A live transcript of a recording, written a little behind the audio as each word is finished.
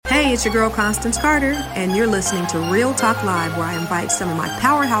Hey, it's your girl Constance Carter, and you're listening to Real Talk Live, where I invite some of my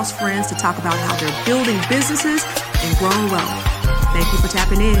powerhouse friends to talk about how they're building businesses and growing wealth. Thank you for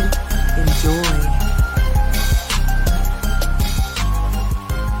tapping in. Enjoy.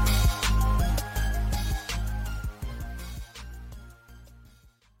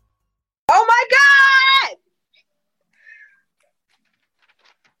 Oh my God!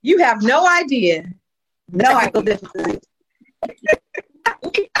 You have no idea. No idea.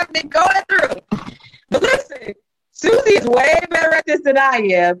 I've been going through. But listen, Susie is way better at this than I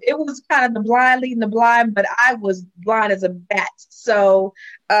am. It was kind of the blind leading the blind, but I was blind as a bat. So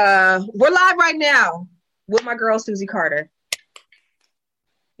we're live right now with my girl, Susie Carter.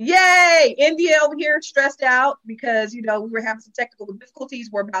 Yay! India over here stressed out because, we were having some technical difficulties.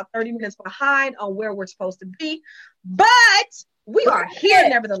 We're about 30 minutes behind on where we're supposed to be. But we are here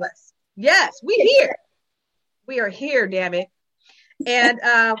nevertheless. Yes, we are here, damn it. And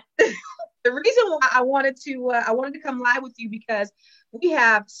the reason why I wanted to come live with you because we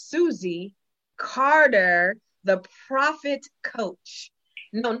have Susie Carter, the Profit Coach.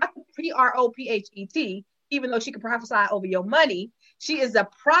 No, not the Prophet, even though she can prophesy over your money. She is a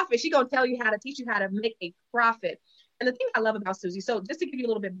prophet. She's going to tell you how to teach you how to make a profit. And the thing I love about Susie, so just to give you a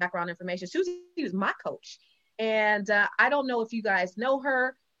little bit of background information, Susie is my coach. And I don't know if you guys know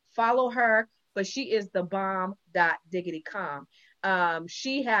her, follow her, but she is the bomb.diggity.com.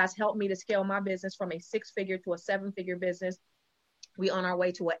 She has helped me to scale my business from a 6-figure to a 7-figure business. We on our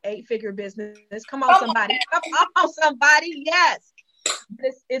way to an 8-figure business. Come on, somebody. Come on, somebody. Yes.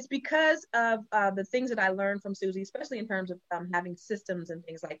 It's because of the things that I learned from Susie, especially in terms of having systems and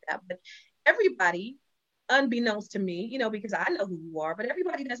things like that. But everybody, unbeknownst to me, because I know who you are, but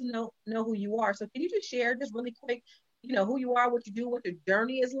everybody doesn't know who you are. So can you just share just really quick, who you are, what you do, what your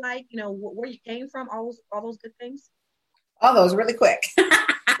journey is like, where you came from, all those good things? All those really quick.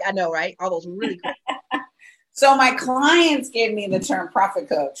 I know, right? All those really quick. So my clients gave me the term profit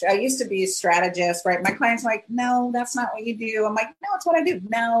coach. I used to be a strategist, right? My clients are like, no, that's not what you do. I'm like, no, it's what I do.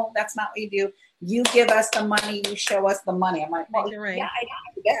 No, that's not what you do. You give us the money. You show us the money. I'm like, well, yeah,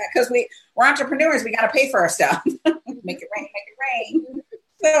 because we're entrepreneurs. We got to pay for our stuff. Make it rain.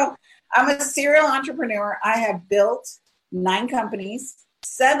 So I'm a serial entrepreneur. I have built 9 companies.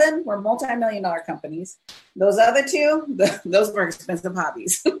 7 were multi-million-dollar companies. Those other 2, those were expensive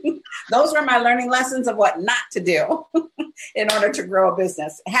hobbies. Those were my learning lessons of what not to do in order to grow a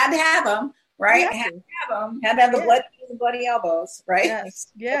business. Had to have them, right? Had to have the bloody elbows, right?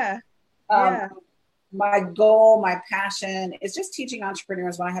 Yes. Yeah. My goal, my passion is just teaching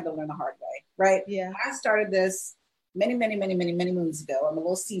entrepreneurs what I had to learn the hard way, right? Yeah. I started this many moons ago. I'm a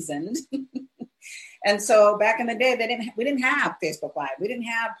little seasoned. And so back in the day, we didn't have Facebook Live. We didn't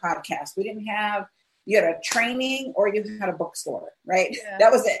have podcasts. We didn't have, you had a training or you had a bookstore, right? Yeah.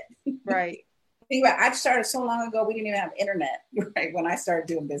 That was it. Right. Think about, I started so long ago, we didn't even have internet, right? When I started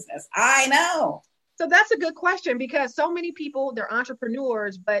doing business. I know. So that's a good question because so many people, they're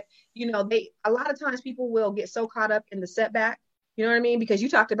entrepreneurs, but a lot of times people will get so caught up in the setback. You know what I mean? Because you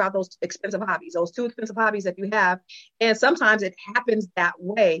talked about those expensive hobbies, those 2 expensive hobbies that you have. And sometimes it happens that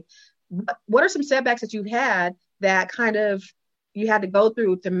way. What are some setbacks that you've had that kind of you had to go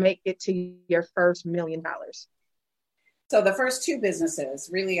through to make it to your first $1 million? So the first 2 businesses,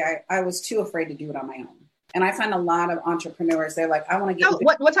 really, I was too afraid to do it on my own. And I find a lot of entrepreneurs, they're like, I want to get...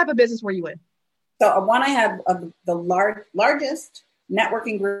 What type of business were you in? So one, I had the largest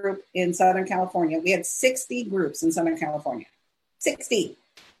networking group in Southern California. We had 60 groups in Southern California. 60,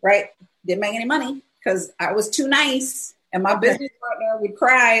 right? Didn't make any money because I was too nice. And my business partner would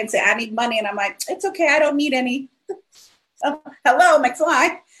cry and say, I need money. And I'm like, it's okay. I don't need any. Hello,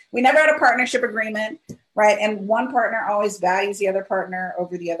 McFly. We never had a partnership agreement, right? And one partner always values the other partner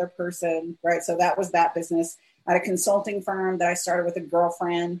over the other person, right? So that was that business. I had a consulting firm that I started with a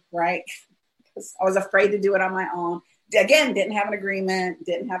girlfriend, right? Because I was afraid to do it on my own. Again, didn't have an agreement,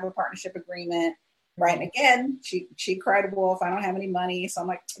 didn't have a partnership agreement, right? And again, she cried wolf. I don't have any money. So I'm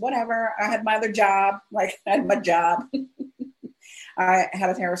like, whatever. I had my other job. Like I had my job. I had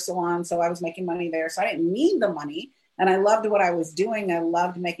a hair salon, so I was making money there. So I didn't need the money. And I loved what I was doing. I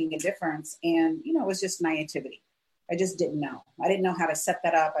loved making a difference. And, it was just naivety. I just didn't know. I didn't know how to set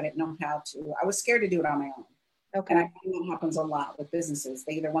that up. I didn't know how to. I was scared to do it on my own. Okay. And I think that happens a lot with businesses.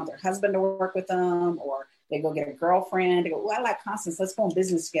 They either want their husband to work with them or they go get a girlfriend. They go, I like Constance. Let's go in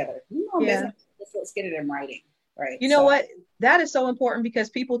business together. Business, let's get it in writing. Right. You know what? That is so important because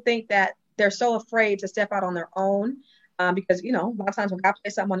people think that they're so afraid to step out on their own. Because, a lot of times when God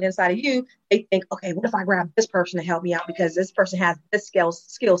places something on the inside of you, they think, okay, what if I grab this person to help me out because this person has this skill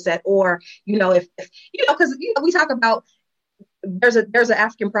set? Or, if because we talk about there's an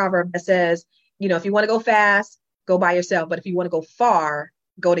African proverb that says, you know, if you want to go fast, go by yourself. But if you want to go far,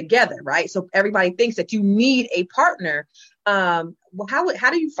 go together, right? So everybody thinks that you need a partner. Well,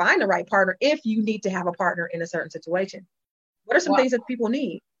 how do you find the right partner if you need to have a partner in a certain situation? What are some things that people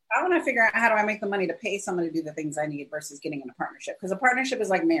need? I want to figure out how do I make the money to pay someone to do the things I need versus getting in a partnership, because a partnership is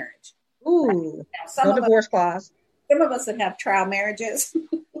like marriage. Ooh, right? No divorce clause. Some of us that have trial marriages.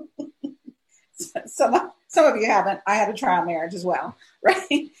 Some of you haven't. I had a trial marriage as well,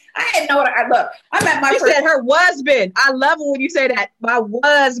 right? I didn't know what I met my. You said her husband. I love it when you say that. My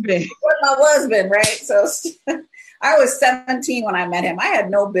husband. My husband, right? So I was 17 when I met him. I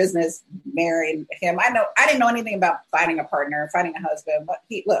had no business marrying him. I didn't know anything about finding a partner, finding a husband. But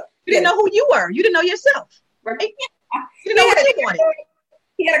you didn't know who you were. You didn't know yourself, right? You didn't know what you wanted.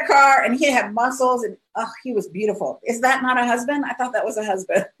 He had a car and he had muscles and he was beautiful. Is that not a husband? I thought that was a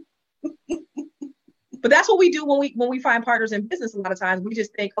husband. But that's what we do when we find partners in business. A lot of times we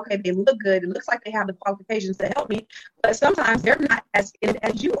just think, okay, they look good. It looks like they have the qualifications to help me. But sometimes they're not as in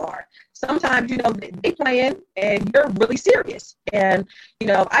as you are. Sometimes, you know, they playing and you're really serious. And, you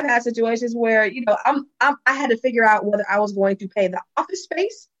know, I've had situations where, you know, I had to figure out whether I was going to pay the office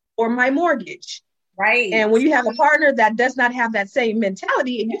space or my mortgage. Right. And when you have a partner that does not have that same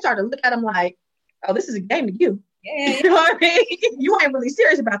mentality and you start to look at them like, oh, this is a game to you. Yeah. You know what I mean? You ain't really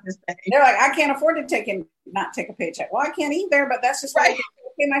serious about this thing. They're like, I can't afford to not take a paycheck. Well, I can't either, but that's just right.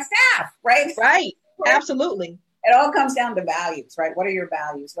 Pay my staff, right? Right. Absolutely. It all comes down to values, right? What are your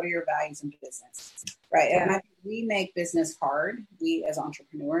values? What are your values in business, right? Yeah. And I think we make business hard. We as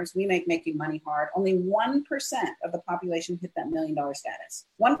entrepreneurs, we make making money hard. Only 1% of the population hit that $1 million status.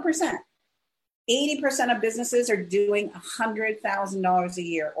 1%. 80% of businesses are doing $100,000 a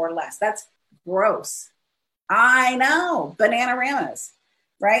year or less. That's gross. I know, Bananaramas,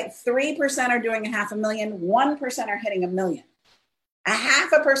 right? 3% are doing $500,000. 1% are hitting $1 million.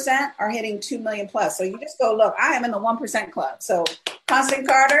 0.5% are hitting 2 million plus. So you just go, look, I am in the 1% club. So Constance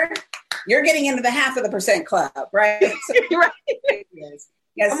Carter, you're getting into the 0.5% club, right? So, right.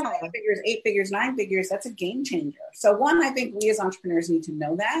 Yes, 7 figures, 8 figures, 9 figures. That's a game changer. So one, I think we as entrepreneurs need to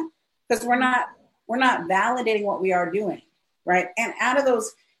know that, because we're not validating what we are doing, right? And out of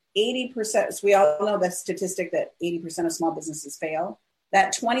those 80%, so we all know that statistic that 80% of small businesses fail.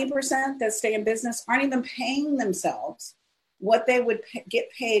 That 20% that stay in business aren't even paying themselves what they would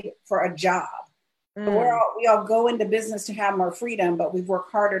get paid for a job. We all go into business to have more freedom, but we've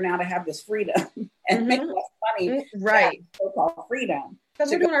worked harder now to have this freedom and make less money. Right. So-called freedom.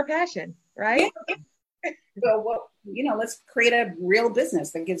 Because we're doing our passion, right? Yeah. So, let's create a real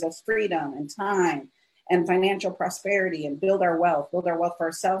business that gives us freedom and time and financial prosperity and build our wealth for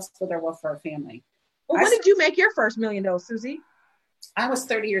ourselves, build our wealth for our family. Well, when did you make your first $1 million, Susie? I was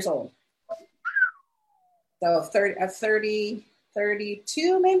 30 years old. So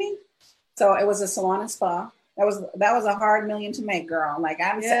 32 maybe. So it was a salon and spa. That was a hard $1 million to make, girl. Like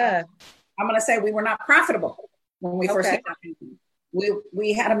I'm going to say we were not profitable when we first hit that.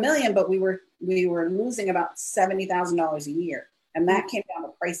 We had $1 million, but we were losing about $70,000 a year, and that came down to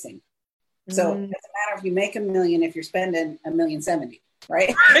pricing. So it doesn't matter if you make $1 million if you're spending $1,070,000,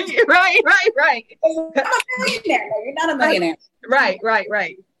 right? Right. I'm a millionaire. No, you're not a millionaire.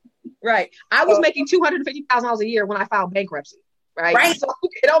 Right. I was making $250,000 a year when I filed bankruptcy. Right. So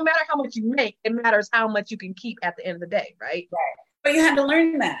it don't matter how much you make; it matters how much you can keep at the end of the day. Right. But you had to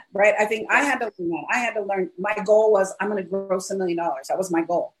learn that, right? I think I had to learn that. I had to learn. My goal was I'm going to gross $1 million. That was my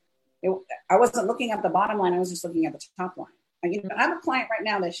goal. I wasn't looking at the bottom line. I was just looking at the top line. I have a client right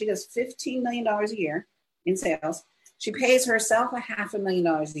now that she does $15 million a year in sales. She pays herself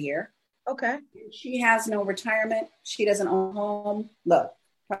 $500,000 a year. Okay. She has no retirement. She doesn't own a home. Look,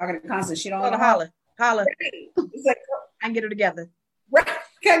 talking to Constance, she don't own a home. Holla. It's like, I can get her together. Right.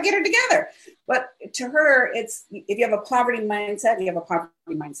 Can't get her together. But to her, it's, if you have a poverty mindset, you have a poverty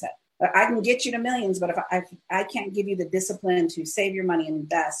mindset. I can get you to millions, but if I can't give you the discipline to save your money and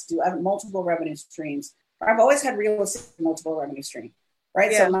invest, do multiple revenue streams. I've always had real estate, multiple revenue stream,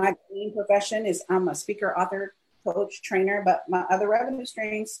 right? Yeah. So my main profession is I'm a speaker, author, coach, trainer, but my other revenue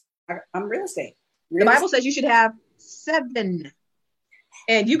streams, I'm real estate. The Bible says you should have 7.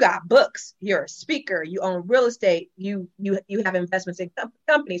 And you got books, you're a speaker, you own real estate, you have investments in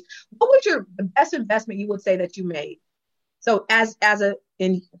companies. What was the best investment you would say that you made? So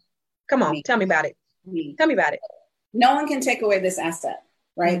come on, tell me about it. Tell me about it. No one can take away this asset,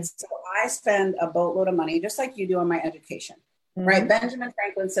 right? Mm-hmm. So I spend a boatload of money, just like you do on my education, right? Benjamin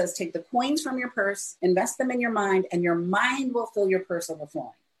Franklin says, take the coins from your purse, invest them in your mind, and your mind will fill your purse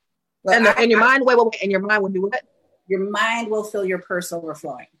overflowing. Look, and your mind will do what? Your mind will fill your purse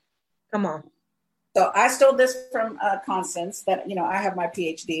overflowing. Come on. So I stole this from Constance that, I have my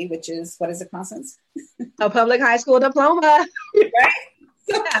PhD, which is, what is it, Constance? A public high school diploma. Right?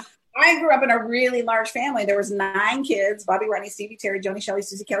 So I grew up in a really large family. There was 9 kids, Bobby, Rodney, Stevie, Terry, Joni, Shelley,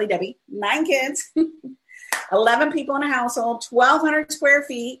 Susie, Kelly, Debbie, 9 kids, 11 people in a household, 1,200 square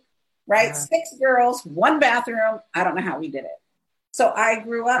feet, right? Yeah. 6 girls, 1 bathroom. I don't know how we did it. So I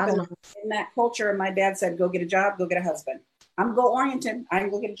grew up in that culture. And my dad said, go get a job, go get a husband. I'm goal oriented. I can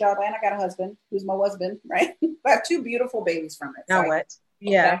go get a job and I got a husband who's my husband, right? I have 2 beautiful babies from it. Now what?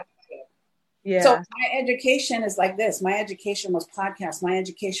 Yeah. Yeah. So my education is like this. My education was podcasts. My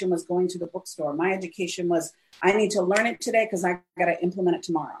education was going to the bookstore. My education was, I need to learn it today because I got to implement it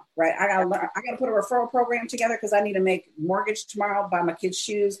tomorrow, right? I got to put a referral program together because I need to make mortgage tomorrow, buy my kids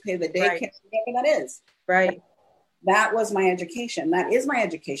shoes, pay the daycare, whatever that is. Right. That was my education. That is my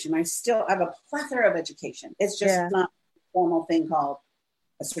education. I have a plethora of education. It's just not a formal thing called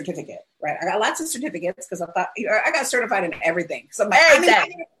a certificate, right? I got lots of certificates because I thought I got certified in everything. So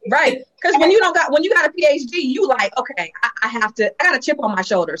exactly. Right. Because when you got a PhD, you like, okay, I got a chip on my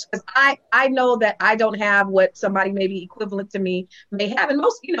shoulders because I know that I don't have what somebody maybe equivalent to me may have. And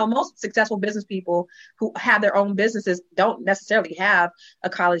most successful business people who have their own businesses don't necessarily have a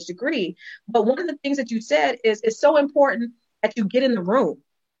college degree. But one of the things that you said is it's so important that you get in the room.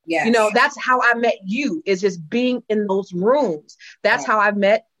 Yes. That's how I met you, is just being in those rooms. That's how I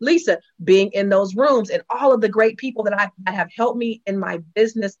met Lisa, being in those rooms, and all of the great people that have helped me in my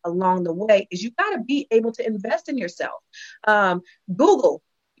business along the way. Is you got to be able to invest in yourself. Google,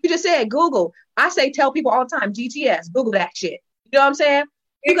 you just said Google. I say, tell people all the time, GTS, Google that shit. You know what I'm saying?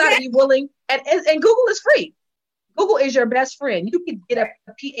 You got to be willing, and Google is free. Google is your best friend. You can get a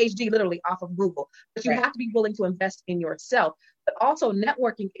PhD literally off of Google, but you have to be willing to invest in yourself. But also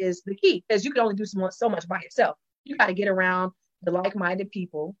networking is the key, because you can only do so much by yourself. You got to get around the like-minded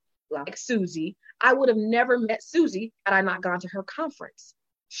people like Susie. I would have never met Susie had I not gone to her conference.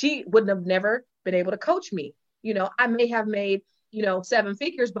 She wouldn't have never been able to coach me. I may have made, 7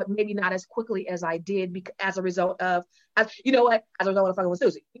 figures, but maybe not as quickly as I did as a result of fucking with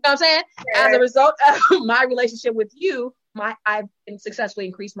Susie. You know what I'm saying? Yeah. As a result of my relationship with you, I've successfully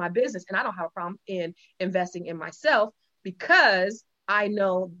increased my business, and I don't have a problem in investing in myself because I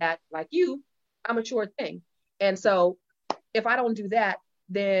know that, like you, I'm a sure thing. And so if I don't do that,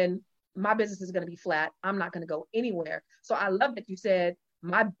 then my business is going to be flat. I'm not going to go anywhere. So I love that you said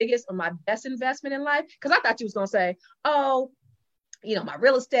my biggest or my best investment in life, because I thought you was going to say, my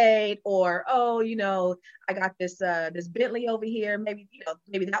real estate, or, I got this Bentley over here. Maybe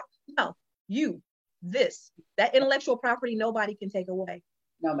that. No, that intellectual property, nobody can take away.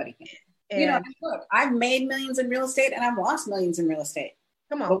 Nobody can. And, look, I've made millions in real estate and I've lost millions in real estate.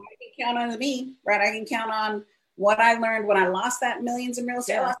 Come on. But I can count on me, right? I can count on what I learned when I lost that millions in real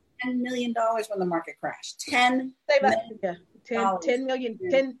estate. I lost $10 million when the market crashed. $10 million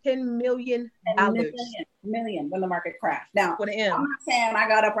when the market crashed. Now, I'm not saying I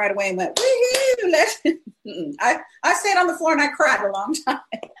got up right away and went, woo-hoo, I stayed on the floor and I cried a long time.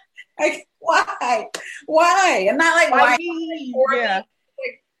 Like, why? And not like, why?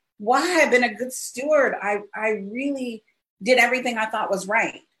 Why? I've been a good steward. I really did everything I thought was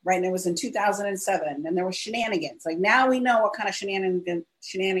right. And it was in 2007, and there was shenanigans. Like, now we know what kind of shenanigans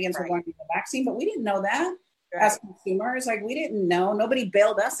were going to be the vaccine, but we didn't know that as consumers. Like, we didn't know. Nobody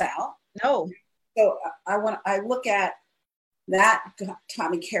bailed us out. No. So I look at that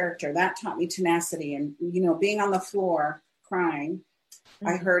taught me character. That taught me tenacity, and being on the floor crying. Mm-hmm.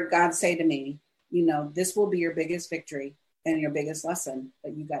 I heard God say to me, this will be your biggest victory and your biggest lesson,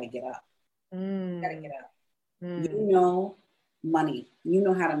 but you got to get up. You got to get up. Money. You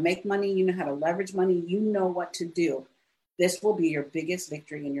know how to make money. You know how to leverage money. You know what to do. This will be your biggest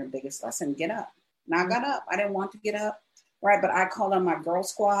victory and your biggest lesson. Get up. And I got up. I didn't want to get up, right? But I called on my girl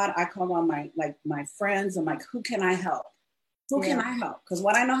squad. I called on my friends. I'm like, who can I help? Who can I help? Because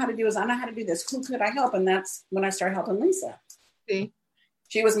what I know how to do is I know how to do this. Who could I help? And that's when I started helping Lisa. See?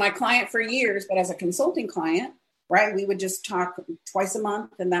 She was my client for years, but as a consulting client, right? We would just talk twice a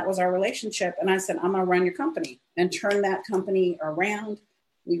month, and that was our relationship. And I said, I'm going to run your company and turn that company around.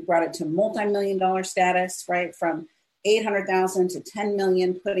 We brought it to multi-million-dollar status, right? From 800,000 to 10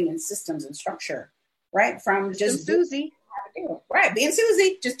 million, putting in systems and structure, right? From just Susie. Right. Being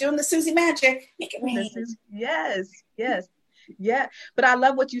Susie, just doing the Susie magic. Make it rain. Yes. Yeah. But I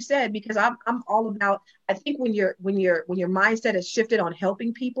love what you said, because I'm all about, I think when your mindset is shifted on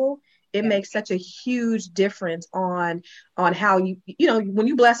helping people, it makes such a huge difference on how when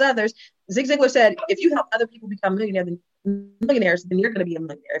you bless others. Zig Ziglar said, if you help other people become millionaires, then you're going to be a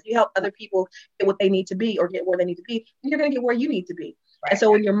millionaire. If you help other people get what they need to be or get where they need to be, then you're going to get where you need to be. And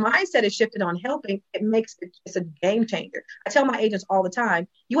so when your mindset is shifted on helping, it's a game changer. I tell my agents all the time,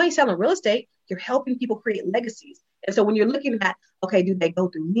 you ain't selling real estate, you're helping people create legacies. And so when you're looking at, okay, do they go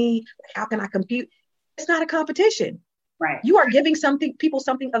through me? How can I compete? It's not a competition. Right. You are giving people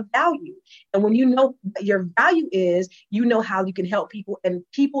something of value. And when you know what your value is, you know how you can help people, and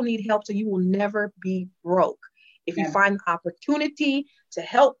people need help. So you will never be broke. If you find the opportunity to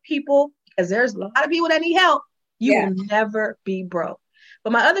help people, because there's a lot of people that need help, you will never be broke.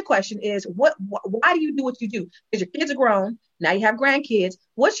 But my other question is, why do you do what you do? Because your kids are grown. Now you have grandkids.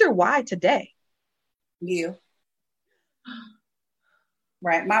 What's your why today? You.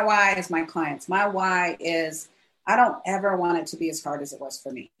 Right. My why is my clients. My why is I don't ever want it to be as hard as it was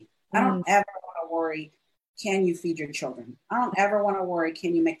for me. I don't ever want to worry, can you feed your children? I don't ever want to worry,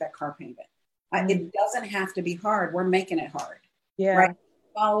 can you make that car payment? It doesn't have to be hard. We're making it hard. Yeah. Right.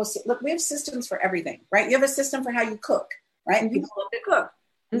 Look, we have systems for everything, right? You have a system for how you cook, right? People love to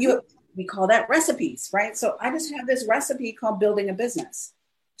cook. We call that recipes, right? So I just have this recipe called building a business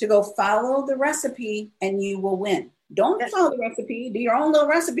to go follow the recipe and you will win. Don't follow the recipe, do your own little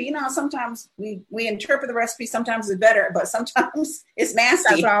recipe. You know, sometimes we interpret the recipe, sometimes it's better, but sometimes it's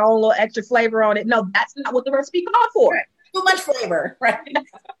nasty. That's our own little extra flavor on it. No, that's not what the recipe called for. Right. Too much flavor, right?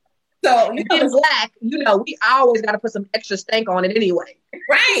 So in Black, we always got to put some extra stank on it anyway.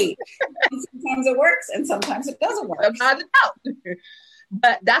 Right. Sometimes it works and sometimes it doesn't work. Sometimes it don't.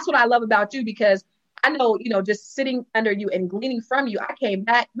 But that's what I love about you, because I know, just sitting under you and gleaning from you, I came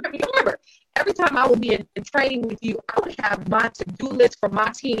back. Remember, every time I would be in training with you, I would have my to-do list for my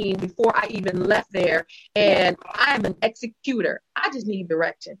team before I even left there. And I am an executor. I just need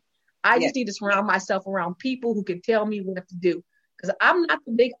direction. I just need to surround myself around people who can tell me what to do. Because I'm not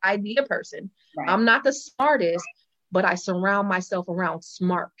the big idea person. Right. I'm not the smartest, but I surround myself around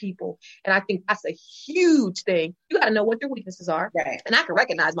smart people. And I think that's a huge thing. You got to know what your weaknesses are. Right. And I can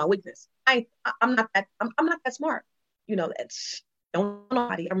recognize my weakness. I'm not that smart. That's don't know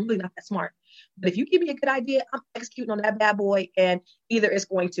nobody. I'm really not that smart. But if you give me a good idea, I'm executing on that bad boy, and either it's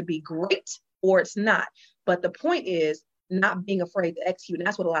going to be great or it's not. But the point is not being afraid to execute. And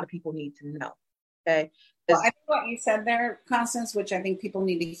that's what a lot of people need to know. Okay. Well, I think what you said there, Constance, which I think people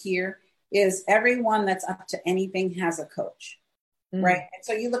need to hear, is everyone that's up to anything has a coach, right? And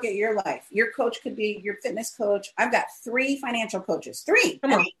so you look at your life. Your coach could be your fitness coach. I've got 3 financial coaches. 3.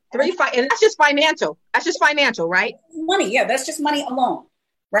 Come on. 3, and that's just financial. That's just financial, right? Money. Yeah, that's just money alone,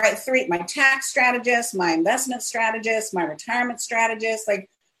 right? 3, my tax strategist, my investment strategist, my retirement strategist. Like,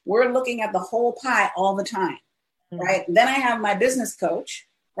 we're looking at the whole pie all the time, right? Then I have my business coach,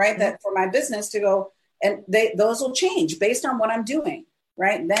 right? That for my business to go, and those will change based on what I'm doing,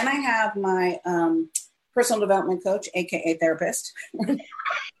 right? Then I have my personal development coach, AKA therapist.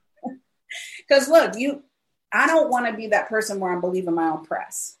 Because look, I don't want to be that person where I'm believing my own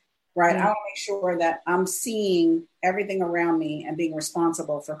press, right? I want to make sure that I'm seeing everything around me and being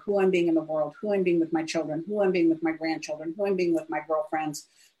responsible for who I'm being in the world, who I'm being with my children, who I'm being with my grandchildren, who I'm being with my girlfriends,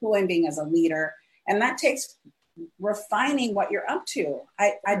 who I'm being as a leader. And that takes refining what you're up to.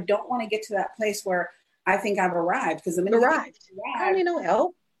 I don't want to get to that place where I think I've arrived, because the minute I don't need no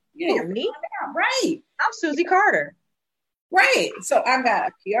help. You're me. Right. I'm Susie Carter. Right. So I've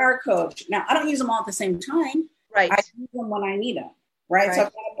got a PR coach. Now, I don't use them all at the same time. Right. I use them when I need them. Right. So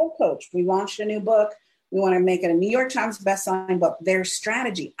I've got a book coach. We launched a new book. We want to make it a New York Times bestselling book. Their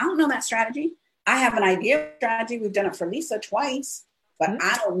strategy. I don't know that strategy. I have an idea of strategy. We've done it for Lisa twice, but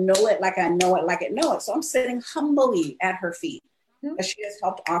I don't know it like I know it, like I know it. So I'm sitting humbly at her feet. She has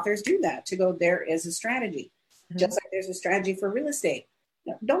helped authors do that, to go, there is a strategy. Just like there's a strategy for real estate.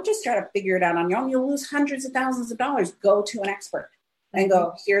 Don't just try to figure it out on your own. You'll lose hundreds of thousands of dollars. Go to an expert and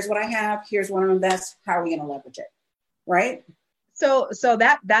go, here's what I have. Here's what I'm invest. How are we going to leverage it? Right. So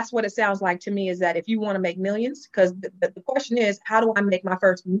that's what it sounds like to me, is that if you want to make millions, because the question is, how do I make my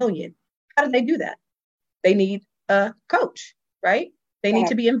first million? How do they do that? They need a coach, right? They need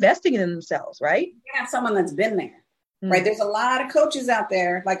to be investing in themselves, right? You have someone that's been there. Right. There's a lot of coaches out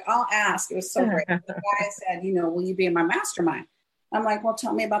there. Like, I'll ask, it was so great. The guy said, will you be in my mastermind? I'm like, well,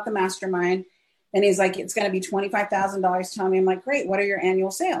 tell me about the mastermind. And he's like, it's going to be $25,000. Tell me. I'm like, great. What are your annual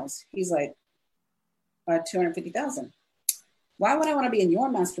sales? He's like, 250,000. Why would I want to be in your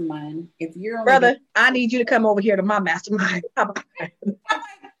mastermind if you're brother? I need you to come over here to my mastermind.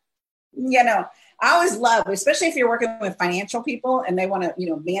 I always love, especially if you're working with financial people and they want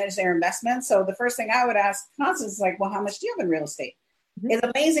to, manage their investments. So the first thing I would ask Constance is like, well, how much do you have in real estate? It's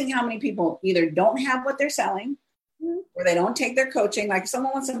amazing how many people either don't have what they're selling or they don't take their coaching. Like, if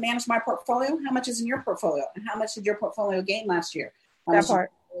someone wants to manage my portfolio, how much is in your portfolio? And how much did your portfolio gain last year? How much did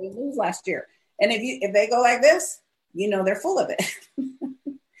you lose last year? And if they go like this, they're full of it.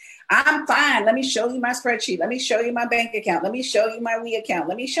 I'm fine. Let me show you my spreadsheet. Let me show you my bank account. Let me show you my We account.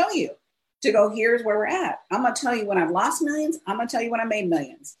 Let me show you to go, here's where we're at. I'm going to tell you when I've lost millions. I'm going to tell you when I made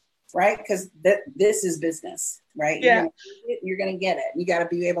millions, right? Because this is business, right? Yeah. You're going to get it. You got to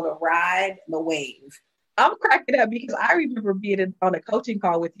be able to ride the wave. I'm cracking up because I remember being on a coaching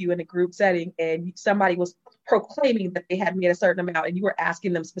call with you in a group setting, and somebody was proclaiming that they had made a certain amount, and you were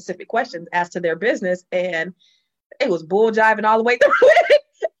asking them specific questions as to their business, and it was bull jiving all the way through it.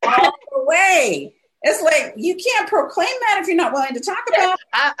 All the way. It's like, you can't proclaim that if you're not willing to talk about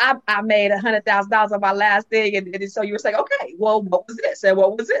it. I made $100,000 on my last thing. And so you were saying, okay, well, what was this? And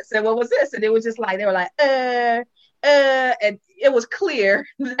what was this? And what was this? And it was just like, they were like, and it was clear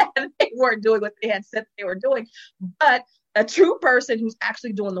that they weren't doing what they had said they were doing. But a true person who's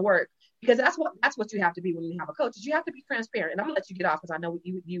actually doing the work, because that's what you have to be when you have a coach, is you have to be transparent. And I'm gonna let you get off because I know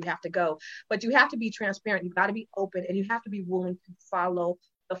you have to go, but you have to be transparent. You've got to be open, and you have to be willing to follow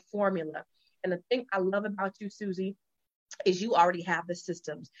the formula. And the thing I love about you, Susie, is you already have the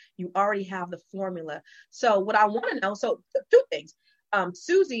systems. You already have the formula. So what I want to know, so two things.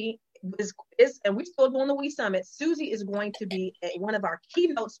 Susie is, and we're still doing the We Summit. Susie is going to be one of our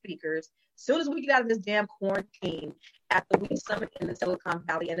keynote speakers as soon as we get out of this damn quarantine at the We Summit in the Silicon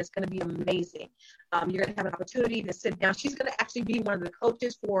Valley, and it's going to be amazing. You're going to have an opportunity to sit down. She's going to actually be one of the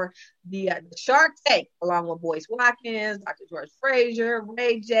coaches for the Shark Tank, along with Boyce Watkins, Dr. George Fraser,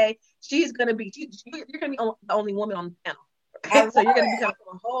 Ray J. She's going to be, you're going to be the only woman on the panel. Okay? So you're going to be coming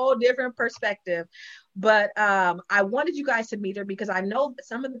from a whole different perspective. But I wanted you guys to meet her because I know that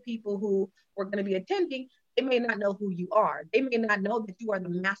some of the people who were going to be attending, they may not know who you are. They may not know that you are the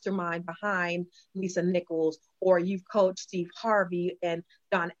mastermind behind Lisa Nichols, or you've coached Steve Harvey and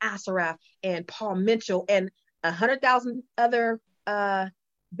Don Assaraf and Paul Mitchell and 100,000 other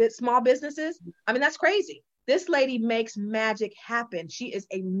small businesses. I mean, that's crazy. This lady makes magic happen. She is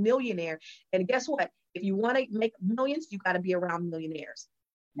a millionaire. And guess what? If you want to make millions, you got to be around millionaires.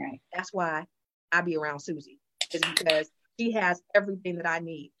 Right. That's why I be around Susie, is because she has everything that I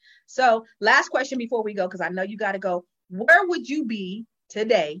need. So last question before we go, because I know you got to go. Where would you be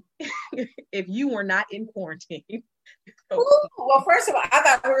today if you were not in quarantine? Ooh, well, first of all, I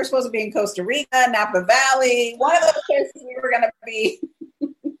thought we were supposed to be in Costa Rica, Napa Valley, one of those places we were going to be.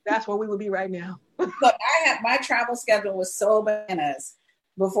 That's where we would be right now. Look, my travel schedule was so bananas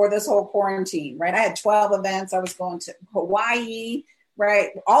before this whole quarantine, right? I had 12 events. I was going to Hawaii, right?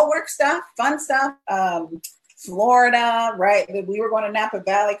 All work stuff, fun stuff. Florida, right? We were going to Napa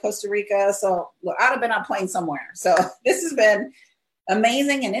Valley, Costa Rica. So look, I'd have been on a plane somewhere. So this has been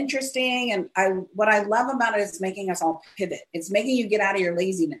amazing and interesting. And what I love about it is making us all pivot. It's making you get out of your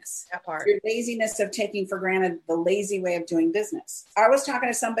laziness. That part. Your laziness of taking for granted the lazy way of doing business. I was talking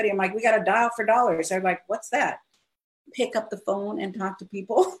to somebody, I'm like, we got to dial for dollars. They're like, what's that? Pick up the phone and talk to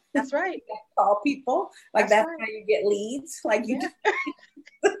people. That's right. Call people. Like that's right. how you get leads. Like you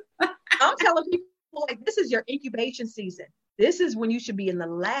I'm telling people, like, this is your incubation season. This is when you should be in the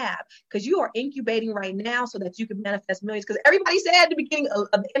lab, because you are incubating right now so that you can manifest millions. Because everybody said at the beginning of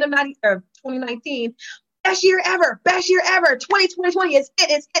the end of 2019, best year ever, 2020 is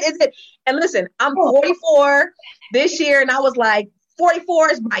it. And listen, I'm 44 this year, and I was like,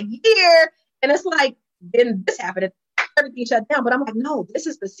 44 is my year. And it's like, then this happened, everything shut down. But I'm like, no, this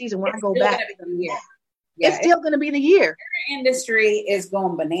is the season where I go back. Yeah, it's still going to be the year. Your industry is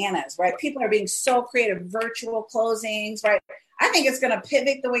going bananas, right? People are being so creative, virtual closings, right? I think it's going to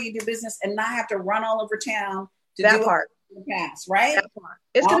pivot the way you do business and not have to run all over town to that do part. It in the past, right? That part.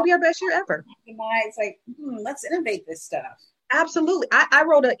 It's going to be our best year ever. It's like, let's innovate this stuff. Absolutely. I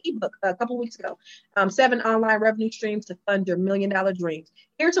wrote an ebook a couple of weeks ago, 7 online revenue streams to fund your $1 million dreams.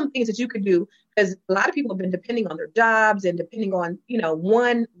 Here's some things that you could do, because a lot of people have been depending on their jobs and depending on,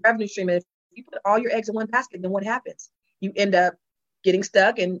 one revenue stream. And if you put all your eggs in one basket, then what happens? You end up getting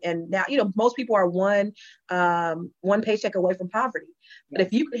stuck. And now, most people are one paycheck away from poverty. But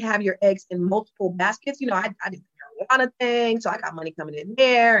if you could have your eggs in multiple baskets, I did a lot of things. So I got money coming in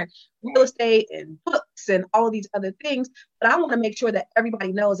there, and real estate and books and all of these other things. But I want to make sure that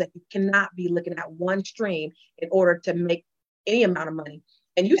everybody knows that you cannot be looking at one stream in order to make any amount of money.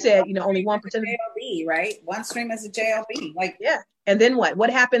 And you said, only 1% of JLB, right? One stream is a JLB. Yeah. And then what? What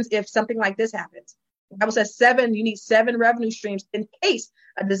happens if something like this happens? The Bible says you need 7 revenue streams in case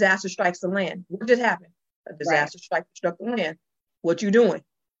a disaster strikes the land. What just happened? A disaster struck the land. What you doing?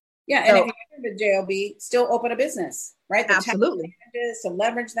 Yeah, and if you're in the JLB, still open a business, right? The absolutely. To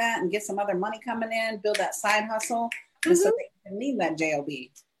leverage that and get some other money coming in, build that side hustle, and so they can leave that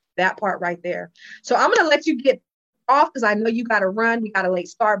JLB. That part right there. So I'm going to let you get off because I know you got to run. We got a late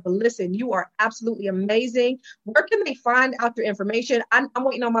start, but listen, you are absolutely amazing. Where can they find out your information? I'm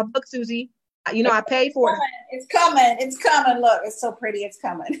waiting on my book, Susie. You know, I paid for it. It's coming. It's coming. Look, it's so pretty. It's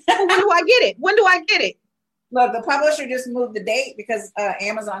coming. When do I get it? When do I get it? Look, the publisher just moved the date because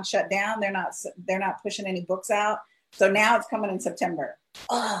Amazon shut down. They're not pushing any books out. So now it's coming in September.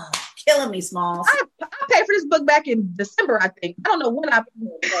 Oh, killing me, Smalls. I paid for this book back in December, I think. I don't know when I'm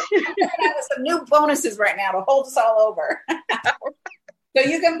having some new bonuses right now to hold us all over. So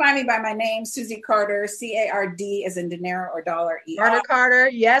you can find me by my name, Susie Carter, C-A-R-D as in dinero or dollar. Carter.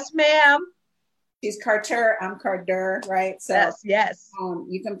 Yes, ma'am. She's Carter. I'm Carter, right? So yes.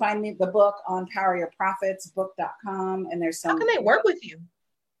 You can find me the book on poweryourprofitsbook.com. And there's some. How can they work with you?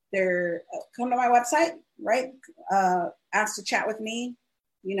 They're come to my website, right? Ask to chat with me.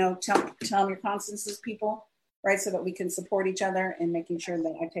 You know, tell them your Constance's people, right? So that we can support each other and making sure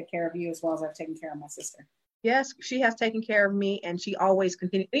that I take care of you as well as I've taken care of my sister. Yes, she has taken care of me, and she always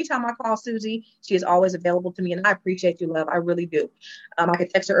continues. Anytime I call Susie, she is always available to me, and I appreciate you, love. I really do. I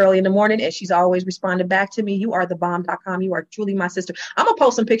could text her early in the morning, and she's always responded back to me. You are thebomb.com. You are truly my sister. I'm going to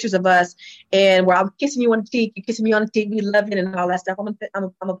post some pictures of us, and where I'm kissing you on the cheek, you kissing me on the cheek, we love it, and all that stuff. I'm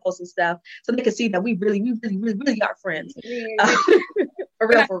gonna post some stuff so they can see that we really are friends. For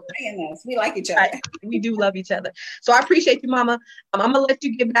real. We like each other. We do love each other. So I appreciate you, Mama. I'm going to let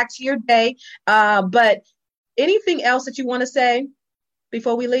you get back to your day, but anything else that you want to say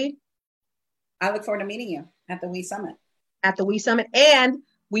before we leave? I look forward to meeting you at the We Summit. At the We Summit. And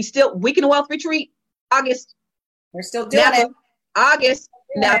Weekend of Wealth Retreat, August. We're still doing it. August.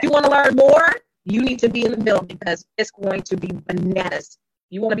 Now, if you want to learn more, you need to be in the building because it's going to be bananas.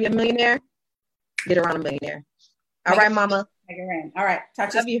 You want to be a millionaire? Get around a millionaire. All right, Mama. Make it rain. All right. Talk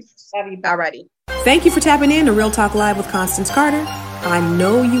to you. Love you. All righty. Thank you for tapping in to Real Talk Live with Constance Carter. I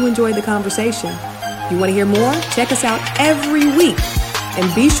know you enjoyed the conversation. You want to hear more? Check us out every week.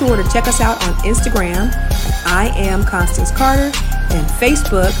 And be sure to check us out on Instagram, I am Constance Carter, and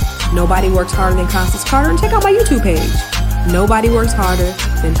Facebook, Nobody Works Harder Than Constance Carter. And check out my YouTube page, Nobody Works Harder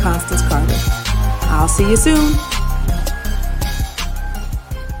Than Constance Carter. I'll see you soon.